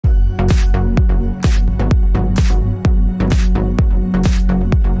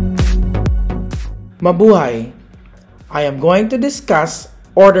Mabuhay! I am going to discuss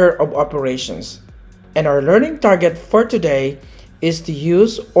order of operations, and our learning target for today is to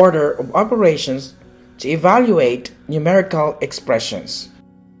use order of operations to evaluate numerical expressions.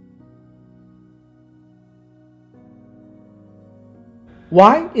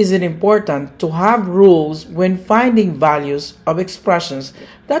 Why is it important to have rules when finding values of expressions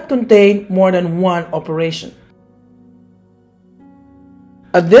that contain more than one operation?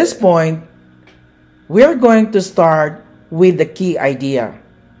 At this point, we are going to start with the key idea.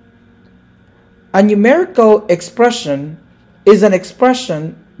 A numerical expression is an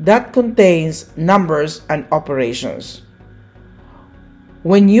expression that contains numbers and operations.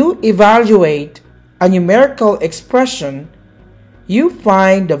 When you evaluate a numerical expression, you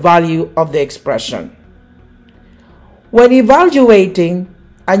find the value of the expression. When evaluating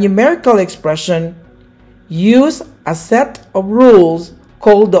a numerical expression, use a set of rules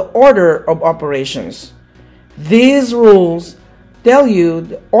called the order of operations. These rules tell you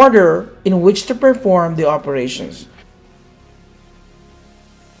the order in which to perform the operations.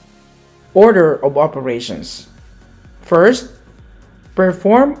 Order of operations. First,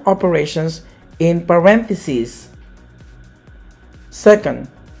 perform operations in parentheses. Second,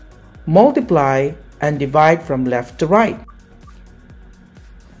 multiply and divide from left to right.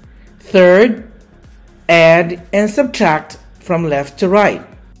 Third, add and subtract from left to right.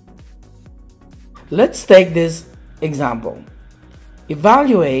 Let's take this example.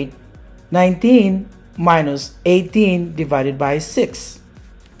 Evaluate 19 minus 18 divided by 6.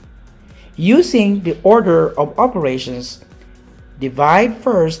 Using the order of operations, divide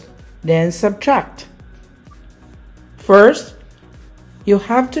first, then subtract. First, you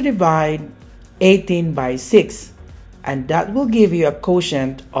have to divide 18 by 6, and that will give you a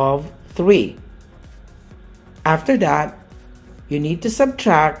quotient of 3. After that, you need to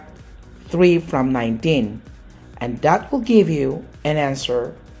subtract 3 from 19, and that will give you an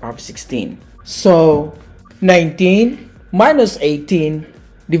answer of 16. So, 19 minus 18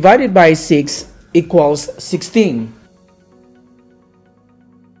 divided by 6 equals 16.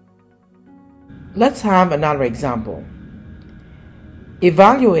 Let's have another example.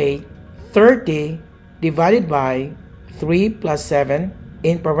 Evaluate 30 divided by 3 plus 7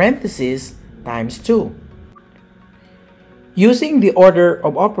 in parentheses times 2. Using the order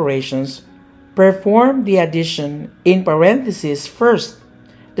of operations, perform the addition in parentheses first,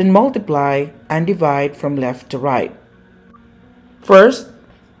 then multiply and divide from left to right. First,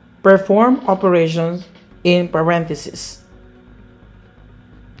 perform operations in parentheses.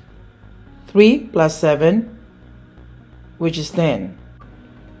 3 plus 7, which is 10.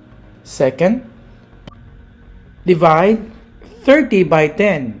 Second, divide 30 by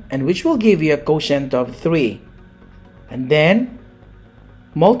 10, and which will give you a quotient of 3. And then,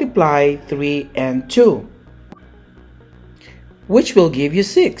 multiply 3 and 2, which will give you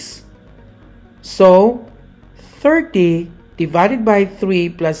 6. So, 30 divided by 3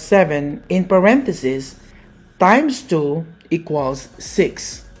 plus 7 in parentheses times 2 equals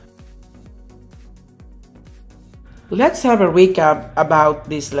 6. Let's have a recap about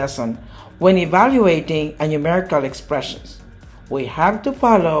this lesson. When evaluating a numerical expressions, we have to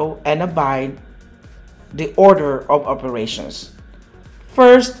follow and abide the order of operations.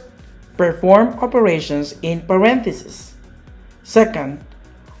 First, perform operations in parentheses. Second,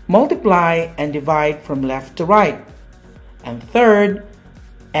 multiply and divide from left to right. And third,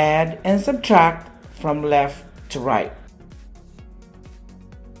 add and subtract from left to right.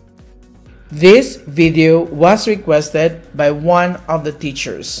 This video was requested by one of the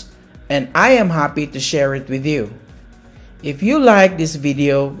teachers, and I am happy to share it with you. If you like this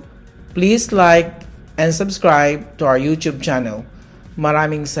video, please like and subscribe to our YouTube channel.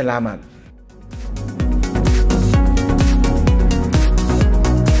 Maraming salamat.